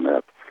was growing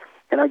up.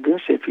 And I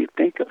guess if you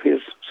think of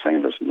his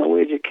same as no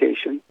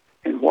education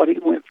and what he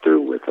went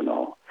through with and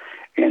all,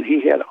 and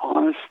he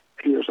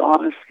was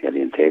honest, he had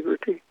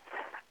integrity.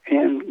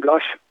 And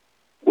gosh,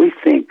 we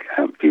think,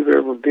 if you've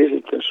ever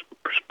visited this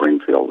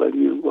Springfield,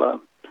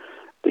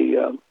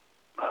 the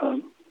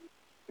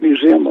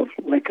Museum of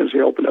Lincoln's, they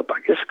opened up, I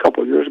guess, a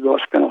couple of years ago.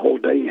 I spent a whole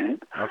day in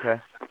it. Okay.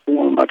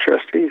 One of my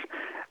trustees.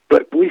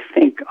 But we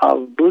think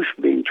of Bush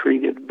being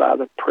treated by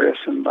the press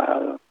and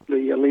by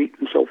the elite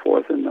and so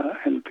forth,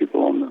 and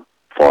people on the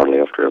far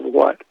left or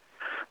what.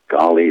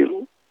 Golly,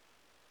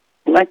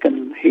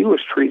 Lincoln, he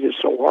was treated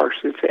so harsh.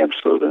 It's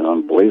absolutely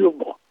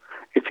unbelievable.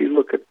 If you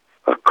look at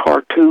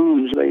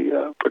cartoons, they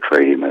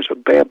portrayed him as a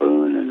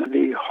baboon, and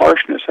the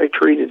harshness they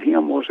treated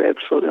him was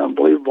absolutely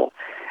unbelievable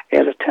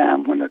at a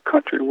time when the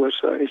country was,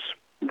 its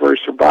very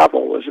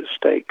survival was at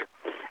stake.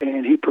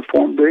 And he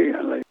performed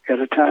brilliantly at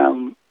a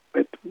time,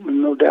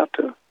 no doubt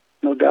the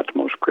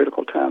most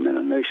critical time in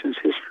a nation's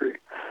history.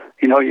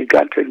 You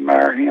got to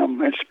admire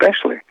him, and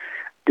especially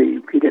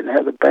he didn't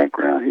have the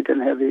background, he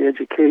didn't have the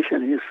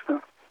education. He's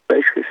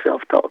basically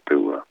self-taught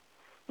through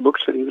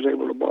books that he was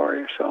able to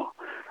borrow. So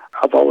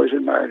I've always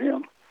admired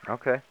him.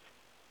 Okay.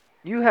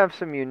 You have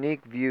some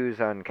unique views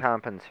on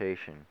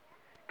compensation.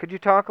 Could you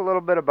talk a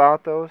little bit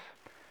about those?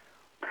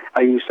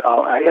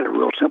 I had a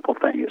real simple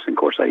thing. Of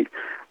course,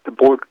 the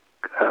board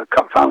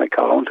finally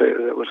caught on to it.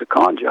 It was a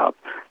con job,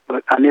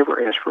 but I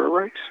never asked for a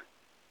raise.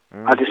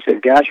 I just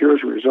said, guys,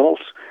 here's the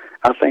results.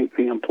 I think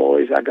the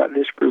employees, I got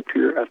this group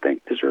here, I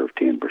think deserve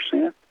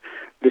 10%.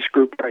 This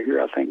group right here,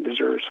 I think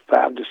deserves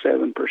 5 to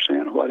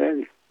 7%, what have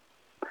you.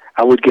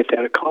 I would get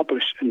that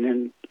accomplished, and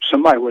then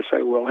somebody would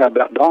say, well, how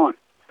about Don?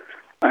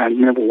 I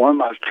remember one of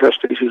my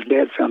trustees whose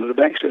dad founded the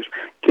bank says,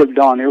 give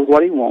Don here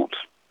what he wants.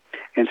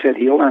 and said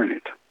he'll earn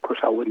it. Of course,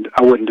 I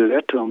wouldn't do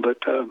that to him,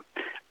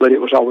 but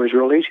it was always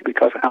real easy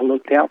because I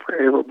looked out for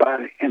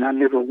everybody, and I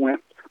never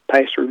went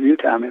past review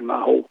time in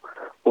my whole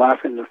life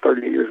in the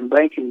 30 years in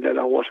banking that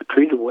I wasn't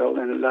treated well,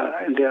 and that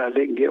I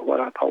didn't get what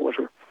I thought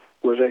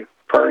was a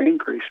fair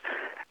increase,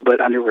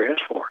 but I never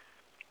asked for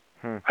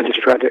it. I just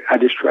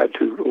tried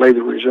to lay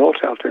the results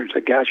out there and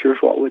say, guys,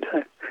 here's what we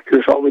did.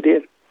 Here's what we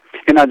did.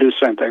 And I do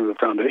the same thing with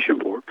the foundation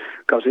board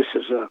because this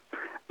is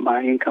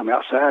my income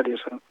outside is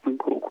of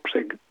course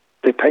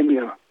they pay me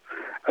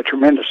a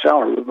tremendous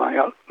salary, but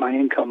my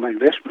income, my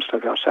investment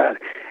stuff outside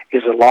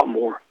is a lot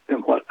more than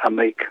what I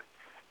make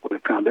with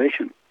the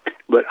foundation.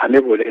 But I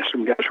never would ask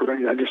them guys for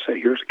anything. I just say,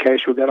 here's the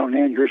cash we got on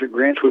hand, here's the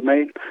grants we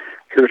made,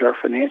 here's our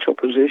financial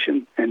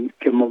position, and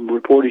give them a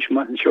report each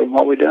month and show them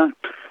what we've done.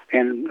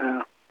 And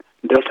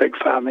they'll take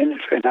 5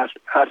 minutes, and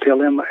I tell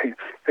them,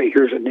 hey,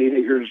 here's Anita,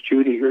 here's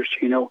Judy, here's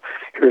Chino,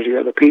 here's the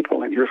other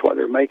people, and here's what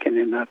they're making,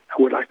 and I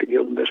would like to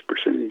give them this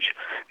percentage.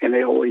 And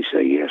they always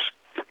say yes.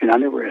 And I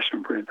never ask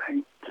them for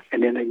anything.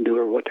 And then they can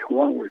do what they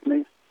want with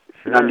me.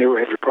 Sure. And I never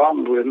had a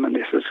problem with them, and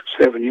this is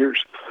 7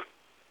 years.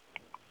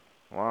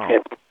 Wow. Yeah.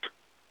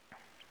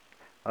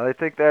 I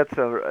think that's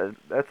a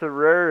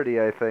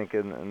rarity, I think,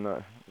 in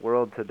the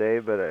world today,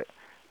 but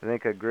I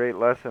think a great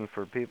lesson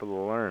for people to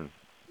learn.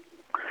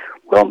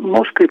 Well,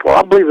 most people,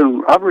 I've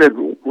read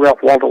Ralph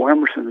Waldo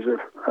Emerson's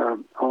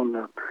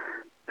on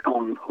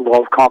law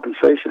of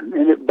compensation,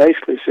 and it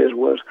basically says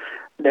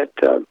that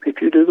if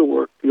you do the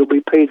work, you'll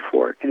be paid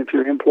for it, and if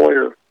your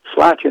employer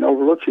slights you and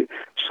overlooks you,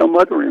 some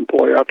other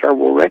employer out there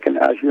will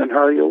recognize you and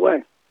hire you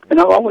away. And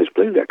I've always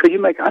believed that because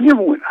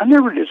I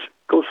never just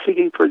go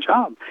seeking for a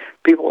job.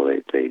 People,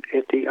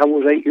 I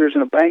was 8 years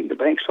in a bank. The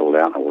bank sold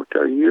out, and I worked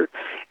there a year.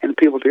 And the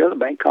people at the other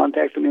bank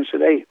contacted me and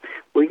said, "Hey,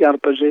 we got a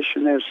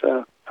position as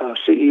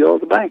CEO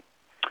of the bank,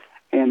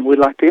 and we'd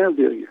like to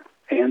interview you."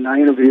 And I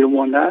interviewed them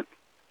one night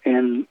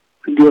and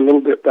knew a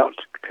little bit about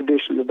the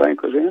condition the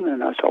bank was in.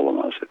 And I told them,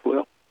 I said,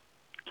 "Well,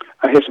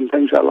 I have some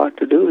things I'd like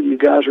to do, and you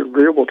guys are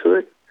agreeable to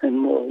it,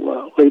 and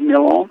will leave me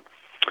alone."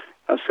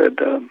 I said,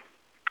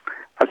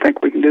 I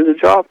think we can do the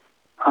job.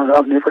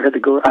 I've never had to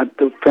go.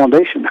 The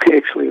foundation,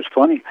 actually, is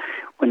funny.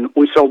 When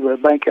we sold the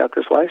bank out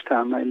this last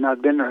time, and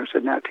I'd been there, I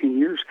said, 19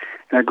 years,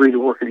 and I agreed to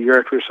work a year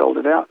after we sold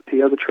it out.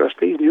 The other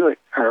trustees knew it.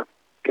 Our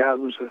guy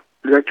was a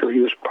director.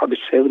 He was probably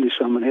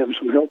 70-some and having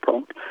some health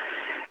problems.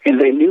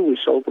 And they knew we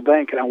sold the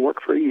bank, and I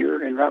worked for a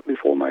year, and right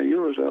before my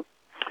year was up,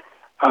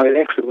 I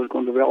actually was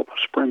going to develop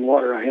a spring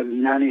water. I had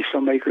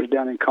 90-some acres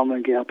down in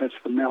Cumberland Gap. That's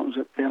the mountains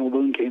that Dan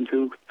Laboon came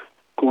through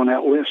going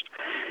out west.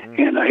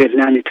 And I had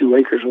 92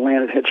 acres of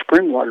land that had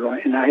spring water on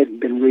it, and I had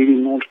been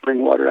reading on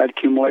spring water. I'd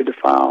accumulated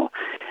a file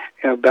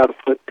about a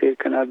foot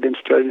thick, and I'd been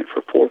studying it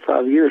for 4 or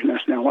 5 years, and I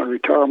said, now when I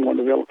retire, I'm going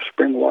to develop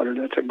spring water.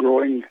 That's a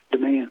growing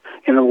demand.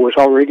 And I was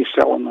already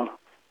selling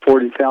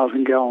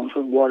 40,000 gallons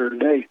of water a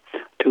day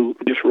to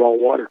just raw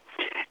water.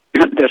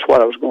 That's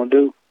what I was going to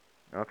do.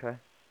 Okay.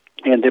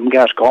 And them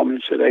guys called me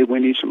and said, hey, we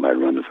need somebody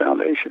to run the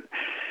foundation.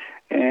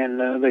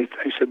 And they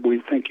said, we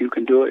think you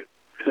can do it.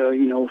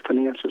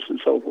 Finances and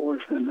so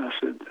forth. And I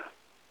said,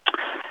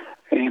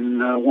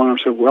 one of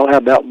them said, well, how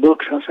about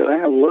books? I said, I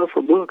have a love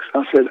for books.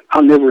 I said,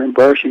 I'll never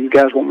embarrass you. You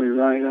guys want me to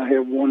run it? I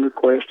have one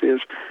request is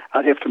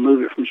I'd have to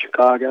move it from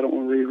Chicago. I don't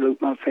want to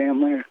reroute my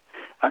family.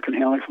 I can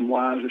handle it from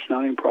Wise. It's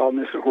not any problem.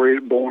 This is where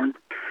he's born.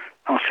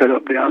 I'll set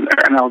up down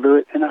there and I'll do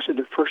it. And I said,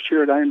 the first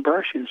year that I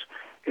embarrass you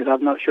is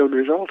I've not showed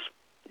results.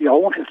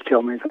 Y'all won't have to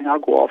tell me anything. I'll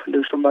go off and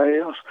do somebody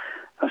else.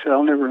 I said,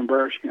 I'll never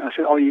embarrass you. I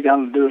said, all you got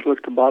to do is look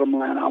at the bottom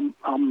line.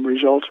 I'm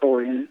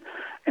results-oriented,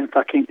 and if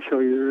I can't show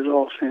you the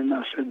results, then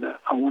I said,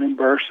 I won't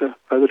embarrass the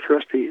other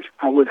trustees.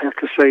 I would have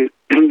to say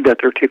that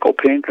they're tickled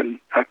pink, and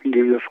I can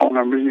give you the phone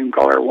number, and you can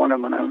call every one of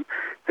them, and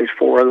there's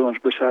 4 other ones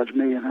besides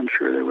me, and I'm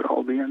sure they would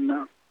all be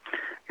in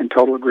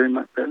total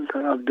agreement that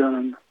I've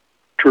done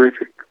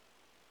terrific.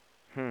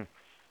 And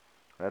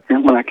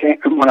when I can't,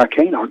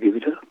 I'll give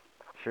it to them.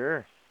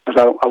 Sure.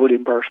 Because I would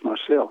embarrass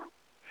myself.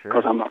 Sure.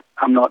 Because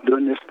I'm not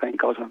doing this thing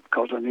because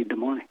I need the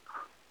money.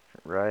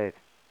 Right.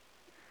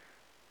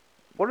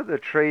 What are the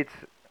traits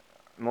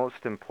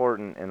most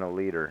important in a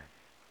leader?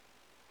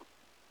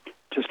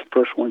 Just the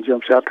first one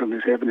jumps out to me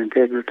is having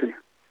integrity.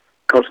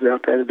 Because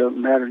without that, it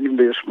doesn't matter. You can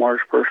be the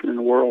smartest person in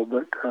the world,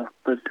 but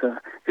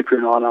if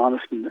you're not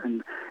honest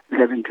and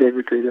have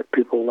integrity, that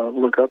people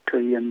look up to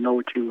you and know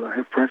that you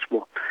have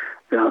principle.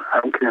 I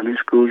don't care how many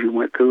schools you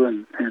went to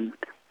and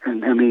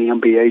how many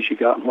MBAs you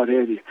got and what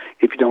have you.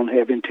 If you don't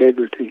have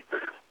integrity,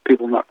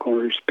 people are not going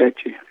to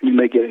respect you. You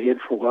may get ahead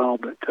for a while,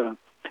 but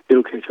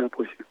it'll catch up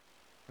with you.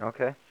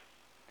 Okay.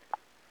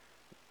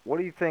 What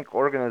do you think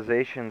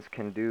organizations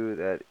can do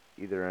that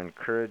either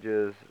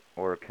encourages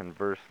or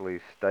conversely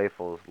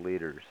stifles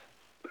leaders?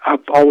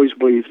 I've always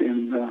believed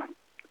in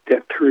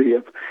that theory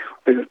of,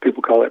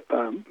 people call it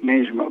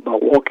management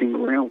about walking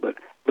around, but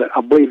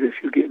I believe if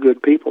you get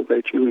good people,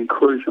 that you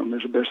encourage them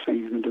is the best thing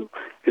you can do,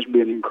 is be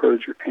an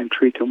encourager and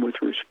treat them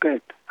with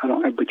respect.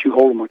 But you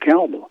hold them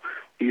accountable.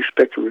 You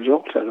expect the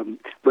results out of them,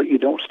 but you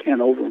don't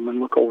stand over them and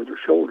look over their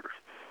shoulders.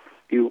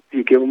 You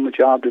give them a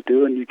job to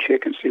do, and you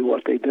check and see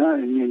what they've done,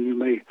 and then you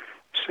may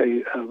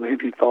say,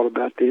 have you thought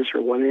about this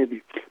or what have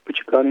you? But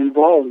you got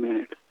involved in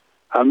it.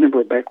 I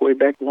remember way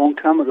back a long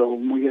time ago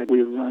when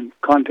we run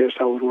contests.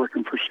 I was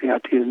working for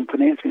CIT in the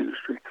finance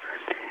industry,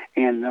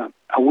 and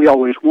we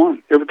always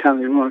won. Every time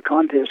they run a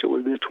contest, it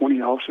would be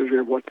 20 officers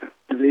or what the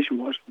division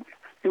was,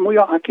 and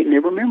I can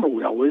never remember.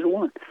 We always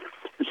won.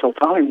 And so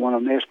finally, one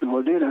of them asked me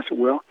what I did.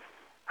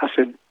 I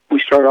said, we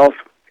start off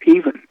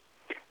even.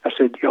 I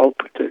said, y'all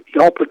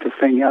put the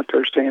thing out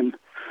there saying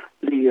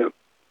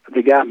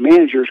the guy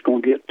manager is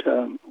going to get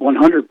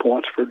 100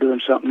 points for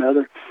doing something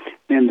other,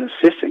 and the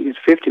assistant gets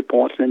 50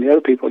 points, and the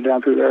other people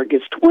down through there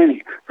gets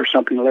 20 or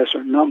something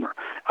lesser number.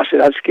 I said,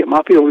 I just get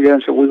my people together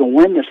and said, we're going to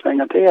win this thing.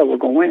 I tell you, we're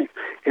going to win it.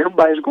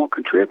 Everybody's going to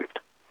contribute.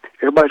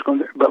 Everybody's going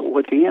to, but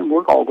at the end,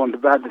 we're all going to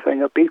divide the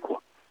thing up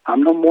equal.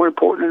 I'm no more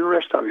important than the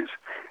rest of us.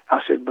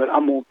 I said, but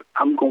I'm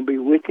going to be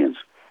with you,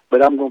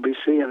 but I'm going to be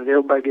seeing that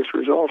everybody gets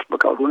results,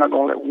 because we're not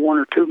going to let one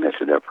or two mess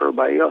it up for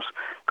everybody else,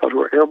 because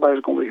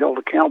everybody's going to be held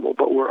accountable,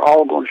 but we're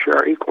all going to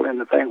share equal in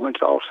the thing when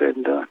it's all said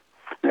and done.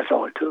 And that's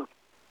all it took.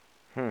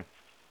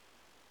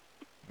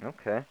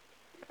 Okay.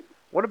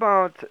 What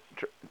about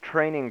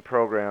training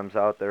programs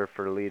out there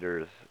for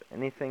leaders?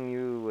 Anything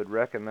you would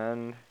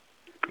recommend?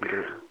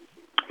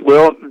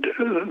 Well,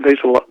 there's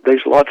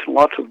lots and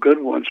lots of good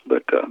ones,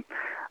 but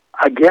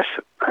I guess,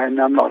 and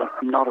I'm not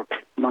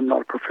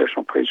a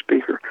professional paid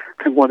speaker.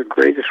 I think one of the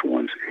greatest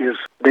ones is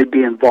they'd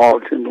be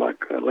involved in, like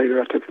later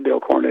I took the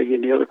Dale Carnegie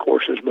and the other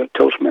courses, but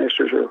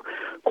Toastmasters or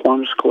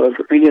Kiwanis clubs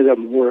or any of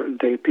them where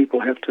people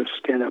have to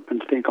stand up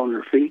and think on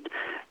their feet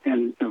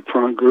and in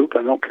front of a group.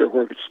 I don't care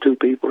whether it's 2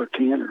 people or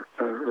 10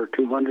 or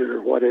 200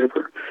 or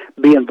whatever.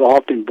 Be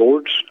involved in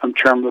boards. I'm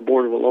chairman of the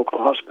board of a local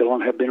hospital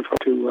and have been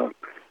to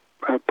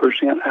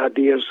present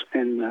ideas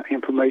and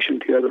information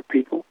to other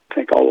people. I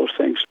think all those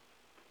things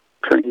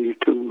train you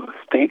to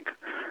think,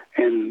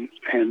 and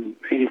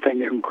anything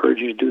that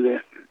encourages you to do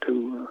that,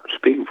 to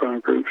speak in front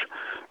of groups,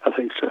 I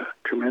think it's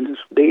tremendous.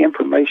 The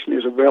information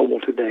is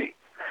available today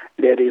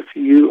that if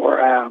you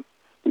or I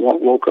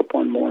woke up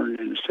one morning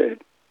and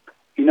said,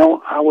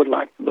 I would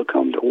like to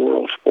become the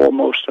world's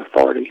foremost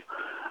authority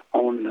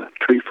on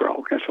tree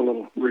frog. That's a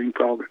little green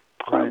frog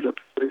that climbs up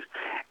the trees.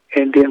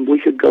 And then we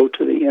could go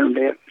to the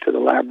internet, to the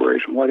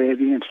libraries and what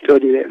have you, and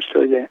study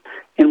that.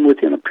 And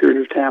within a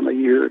period of time, a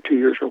year or 2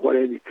 years or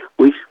whatever,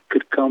 we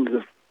could come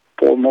to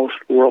the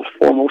world's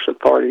foremost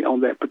authority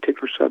on that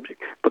particular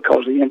subject,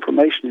 because the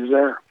information is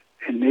there.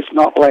 And it's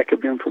not lack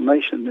of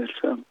information that's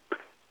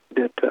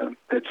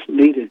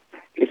needed.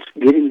 It's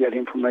getting that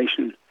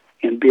information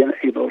and being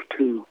able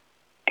to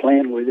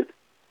plan with it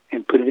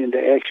and put it into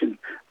action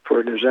for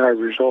a desired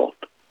result.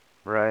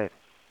 Right.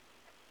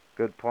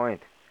 Good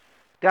point.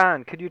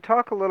 Don, could you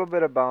talk a little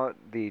bit about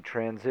the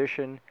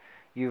transition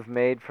you've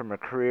made from a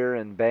career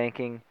in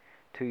banking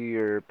to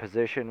your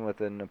position with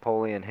the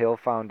Napoleon Hill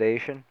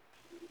Foundation?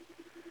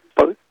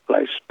 The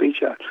last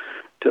speech I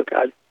took,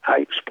 I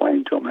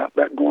explained to them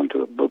about going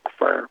to a book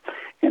fair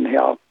and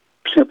how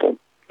simple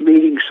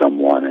meeting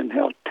someone and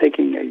how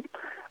taking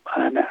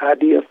an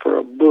idea for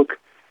a book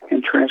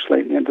and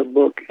translating it into a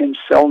book and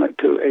selling it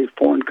to a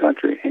foreign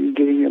country and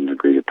getting them to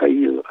agree to pay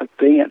you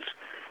advance,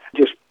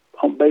 just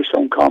based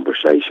on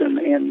conversation,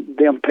 and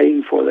them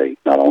paying for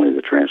not only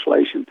the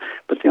translation,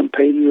 but them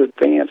paying you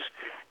advance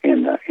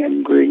and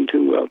agreeing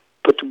to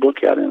put the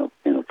book out in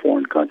a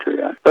foreign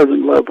country. Other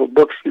than love of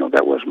books,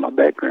 that was my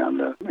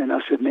background. And I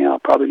said, now I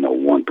probably know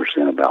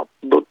 1% about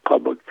book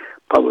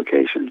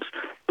publications,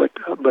 but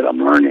I'm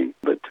learning.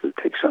 But to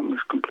take something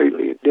that's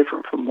completely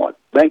different from what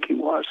banking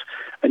was,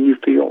 a new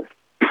field,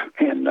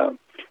 and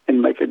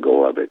make a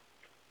go of it,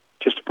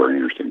 just a very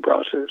interesting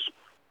process.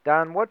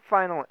 Don, what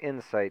final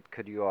insight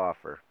could you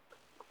offer?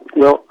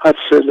 Well, I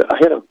said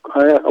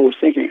I was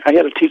thinking I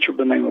had a teacher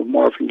by the name of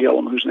Marvin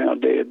Gillum, who's now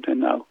dead,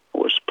 and I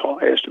was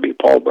asked to be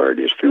pallbearer at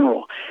his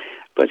funeral.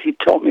 But he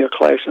taught me a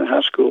class in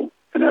high school,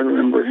 and I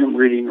remember him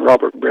reading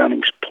Robert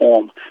Browning's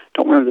poem.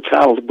 Don't remember the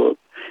title of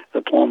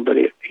the poem, but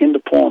in the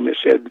poem it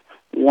said,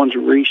 "One's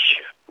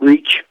reach,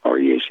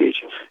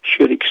 R-E-A-C-H,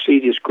 should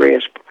exceed his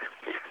grasp,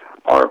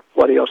 or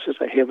what else is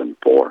a heaven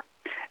for?"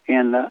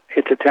 And at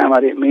the time,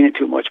 I didn't mean it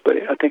too much, but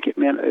I think it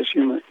meant as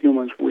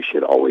humans, we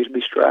should always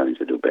be striving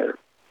to do better.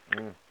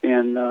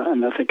 And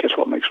I think that's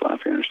what makes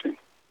life interesting.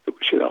 We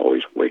should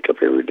always wake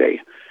up every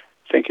day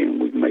thinking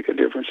we can make a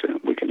difference and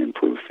we can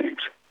improve things.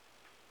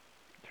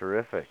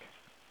 Terrific.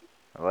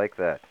 I like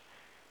that.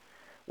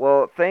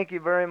 Well, thank you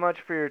very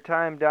much for your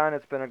time, Don.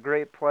 It's been a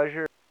great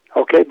pleasure.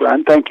 Okay,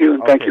 Brian, thank you,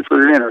 and thank you for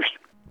your interest.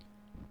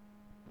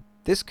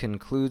 This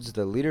concludes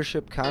the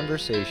Leadership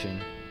Conversation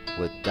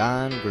with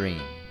Don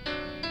Green.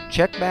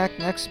 Check back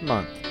next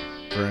month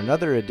for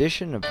another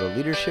edition of the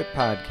Leadership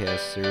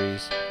Podcast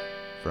Series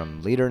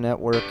from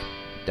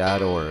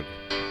LeaderNetwork.org.